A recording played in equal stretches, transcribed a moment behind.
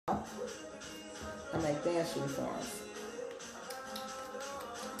I make dance uniforms.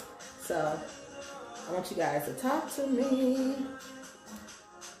 So I want you guys to talk to me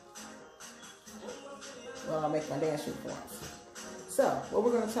while I make my dance uniforms. So what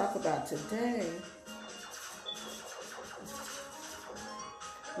we're going to talk about today,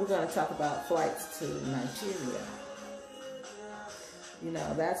 we're going to talk about flights to Nigeria. You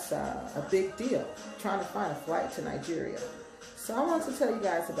know, that's a big deal, trying to find a flight to Nigeria. So I want to tell you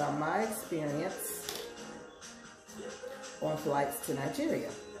guys about my experience on flights to Nigeria,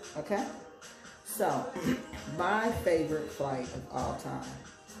 okay? So, my favorite flight of all time,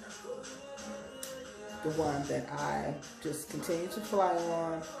 the one that I just continue to fly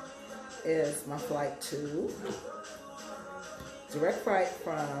on, is my flight to, direct flight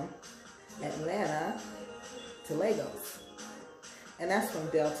from Atlanta to Lagos. And that's from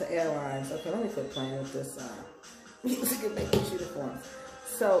Delta Airlines. Okay, let me quit playing with this music and making uniforms.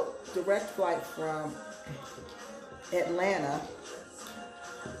 So, direct flight from Atlanta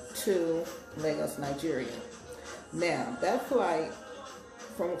to Lagos, Nigeria. Now, that flight,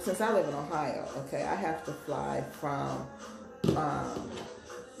 since I live in Ohio, okay, I have to fly from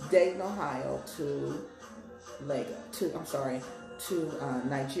Dayton, Ohio to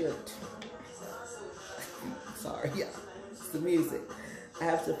Nigeria. Sorry, yeah, it's the music. I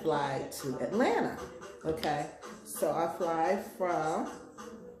have to fly to Atlanta, okay? So I fly from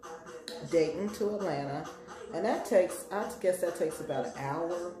Dayton to Atlanta, and that takes, I guess that takes about an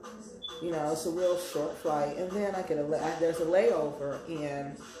hour. You know, it's a real short flight, and then I get there's a layover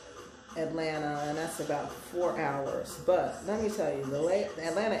in Atlanta, and that's about 4 hours. But let me tell you, the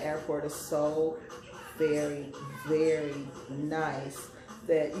Atlanta airport is so very, very nice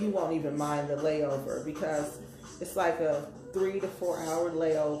that you won't even mind the layover, because it's like a 3 to 4 hour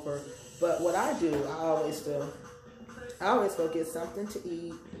layover. But what I do, I always go get something to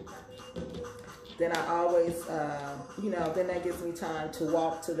eat. Then I always, then that gives me time to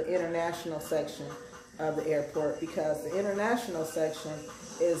walk to the international section of the airport, because the international section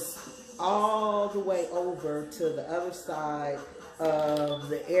is all the way over to the other side of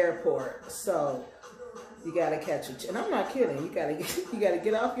the airport. So you gotta catch it, and I'm not kidding. You gotta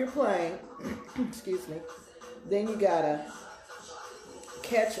get off your plane. Excuse me. Then you gotta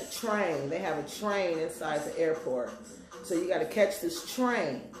catch a train. They have a train inside the airport, so you gotta catch this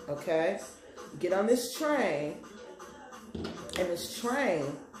train. Okay. Get on this train, and this train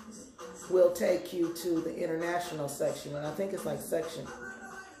will take you to the international section, and I think it's like section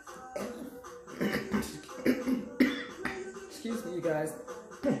excuse me, you guys,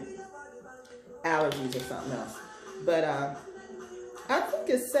 allergies or something else, but I think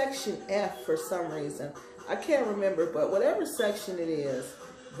it's section F for some reason. I can't remember, but whatever section it is,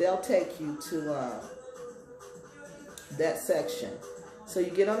 they'll take you to that section. So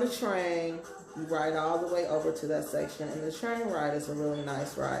you get on the train, you ride all the way over to that section, and the train ride is a really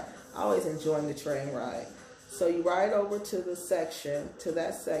nice ride. I always enjoy the train ride. So you ride over to that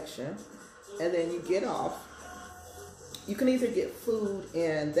section, and then you get off. You can either get food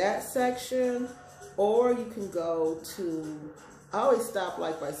in that section, or you can go to, I always stop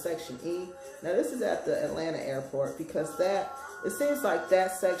like by section E. Now this is at the Atlanta airport, because it seems like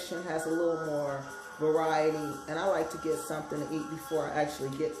that section has a little more variety, and I like to get something to eat before I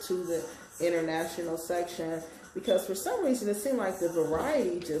actually get to the international section, because for some reason it seems like the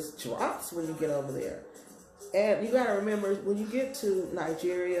variety just drops when you get over there. And you got to remember, when you get to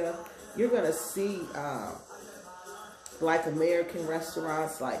Nigeria, you're going to see like American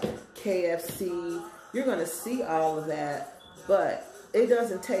restaurants like KFC. You're going to see all of that, but it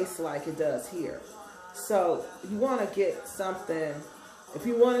doesn't taste like it does here. So you want to get something. If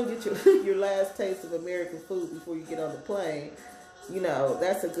you want to get your last taste of American food before you get on the plane, you know,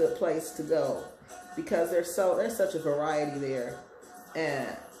 that's a good place to go, because there's such a variety there.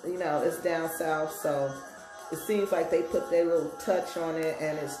 And, you know, it's down south, so it seems like they put their little touch on it,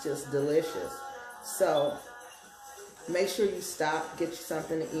 and it's just delicious. So make sure you stop, get you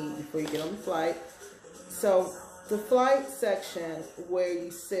something to eat before you get on the flight. So the flight section where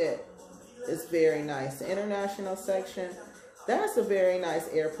you sit is very nice. The international section, that's a very nice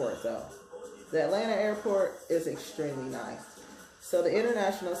airport though. The Atlanta airport is extremely nice. So the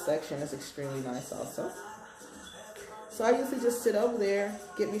international section is extremely nice also. So I usually just sit over there,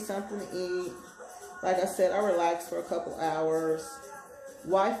 get me something to eat. Like I said, I relax for a couple hours.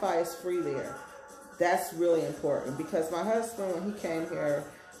 Wi-Fi is free there. That's really important, because my husband, when he came here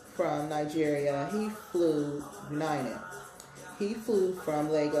from Nigeria, he flew United. He flew from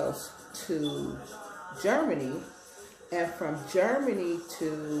Lagos to Germany, and from Germany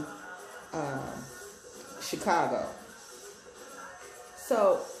to Chicago.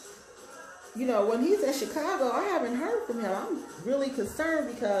 So you know, when he's in Chicago, I haven't heard from him. I'm really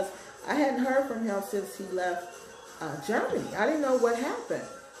concerned because I hadn't heard from him since he left Germany. I didn't know what happened.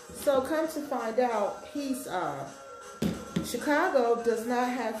 So come to find out, he's Chicago does not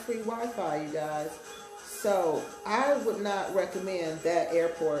have free Wi-Fi, you guys. So I would not recommend that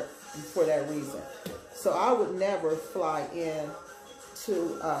airport for that reason. So I would never fly in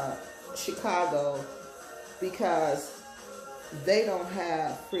to Chicago because they don't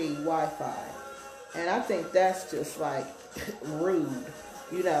have free Wi-Fi. And I think that's just like rude.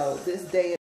 You know, this day